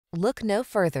Look no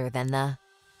further than the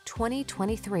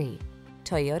 2023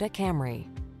 Toyota Camry.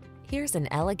 Here's an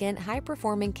elegant,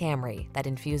 high-performing Camry that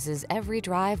infuses every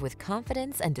drive with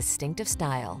confidence and distinctive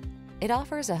style. It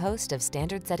offers a host of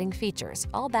standard-setting features,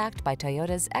 all backed by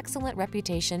Toyota's excellent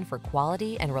reputation for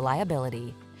quality and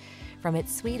reliability. From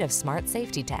its suite of smart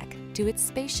safety tech, to its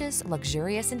spacious,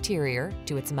 luxurious interior,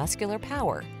 to its muscular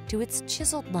power, to its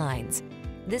chiseled lines,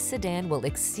 this sedan will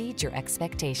exceed your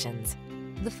expectations.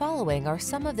 The following are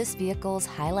some of this vehicle's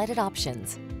highlighted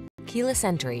options: keyless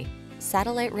entry,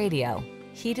 satellite radio,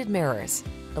 heated mirrors,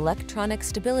 electronic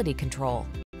stability control,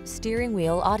 steering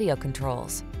wheel audio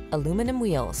controls, aluminum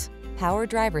wheels, power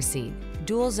driver seat,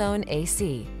 dual zone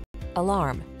AC,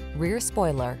 alarm, rear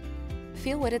spoiler.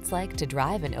 Feel what it's like to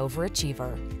drive an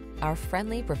overachiever. Our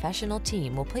friendly professional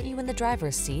team will put you in the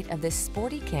driver's seat of this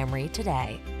sporty Camry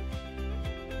today.